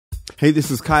Hey,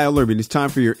 this is Kyle Irby. It's time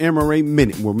for your MRA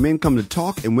Minute, where men come to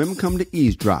talk and women come to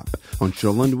eavesdrop on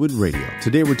Cheryl Underwood Radio.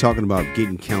 Today we're talking about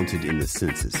getting counted in the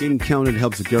census. Getting counted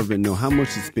helps the government know how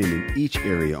much to spend in each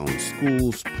area on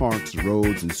schools, parks,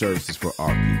 roads, and services for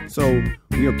our people. So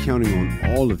we are counting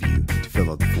on all of you to fill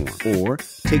out the form. Or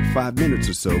take 5 minutes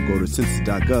or so, go to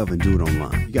census.gov and do it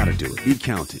online. You got to do it. Be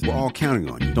counted. We're all counting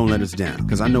on you. Don't let us down,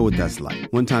 because I know what that's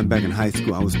like. One time back in high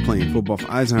school, I was playing football for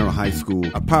Eisenhower High School,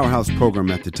 a powerhouse program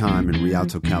at the time in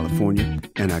Rialto, California,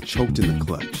 and I choked in the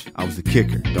clutch. I was the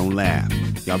kicker. Don't laugh.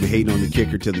 Y'all be hating on the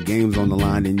kicker till the game's on the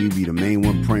line and you be the main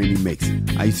one praying he makes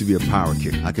it. I used to be a power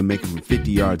kicker. I could make it from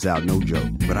 50 yards out, no joke.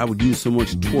 But I would use so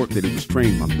much torque that it would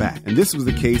strain my back. And this was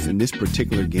the case in this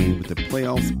particular game with the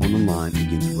playoffs on the line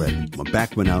against Reading. My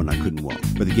back went out and I couldn't walk.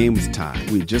 But the game was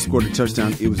tied. We had just scored a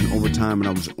touchdown. It was in overtime and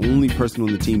I was the only person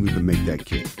on the team who could make that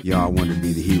kick. Y'all wanted to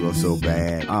be the hero so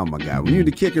bad. Oh my God. When you're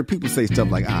the kicker, people say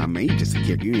stuff like, man, you just a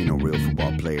kicker. You ain't no real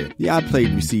football player. Yeah, I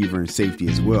played receiver and safety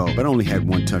as well, but only had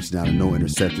one touchdown and no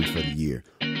interceptions for the year.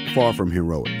 Far from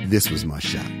heroic. This was my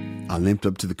shot. I limped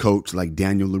up to the coach like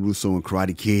Daniel LaRusso in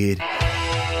Karate Kid.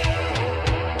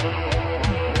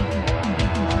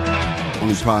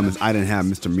 Only problem is I didn't have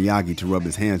Mr. Miyagi to rub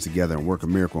his hands together and work a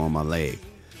miracle on my leg.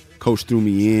 Coach threw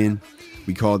me in.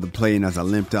 We called the play, and as I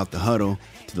limped out the huddle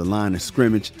to the line of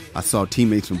scrimmage, I saw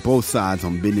teammates from both sides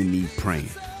on bended knee praying.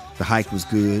 The hike was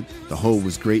good. The hold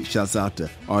was great. Shouts out to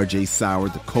R.J. Sauer,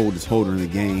 the coldest holder in the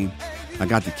game. I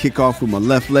got the kickoff with my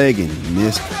left leg and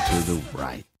missed to the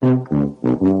right.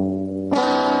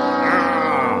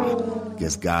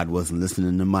 Guess God wasn't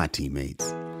listening to my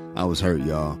teammates. I was hurt,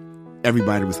 y'all.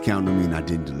 Everybody was counting on me and I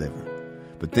didn't deliver.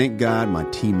 But thank God my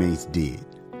teammates did.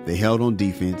 They held on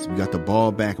defense. We got the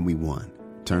ball back and we won.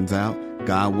 Turns out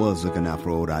God was looking out for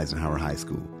old Eisenhower High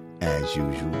School. As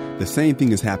usual. The same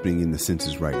thing is happening in the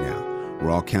census right now.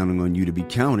 We're all counting on you to be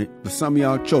counted, but some of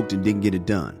y'all choked and didn't get it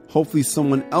done. Hopefully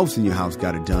someone else in your house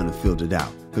got it done and filled it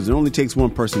out, because it only takes one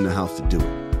person in the house to do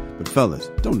it. But fellas,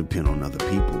 don't depend on other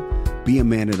people. Be a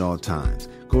man at all times.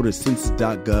 Go to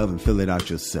census.gov and fill it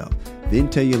out yourself. Then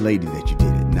tell your lady that you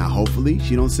did it. Now hopefully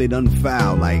she don't say nothing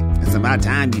foul like, it's about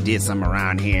time you did something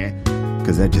around here,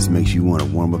 because that just makes you want to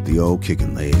warm up the old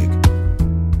kicking leg.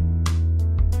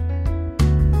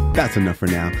 That's enough for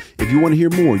now. If you want to hear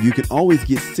more, you can always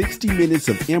get 60 minutes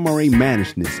of MRA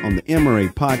Manishness on the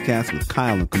MRA Podcast with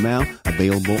Kyle and Kamal,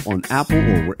 available on Apple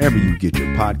or wherever you get your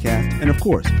podcast. And of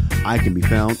course, I can be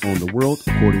found on The World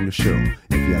According to Cheryl.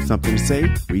 If you have something to say,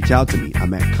 reach out to me.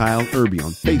 I'm at Kyle Irby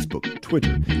on Facebook,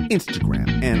 Twitter,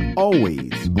 Instagram, and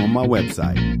always on my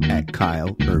website at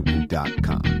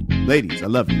kyleirby.com. Ladies, I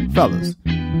love you. Fellas,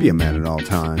 be a man at all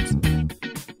times.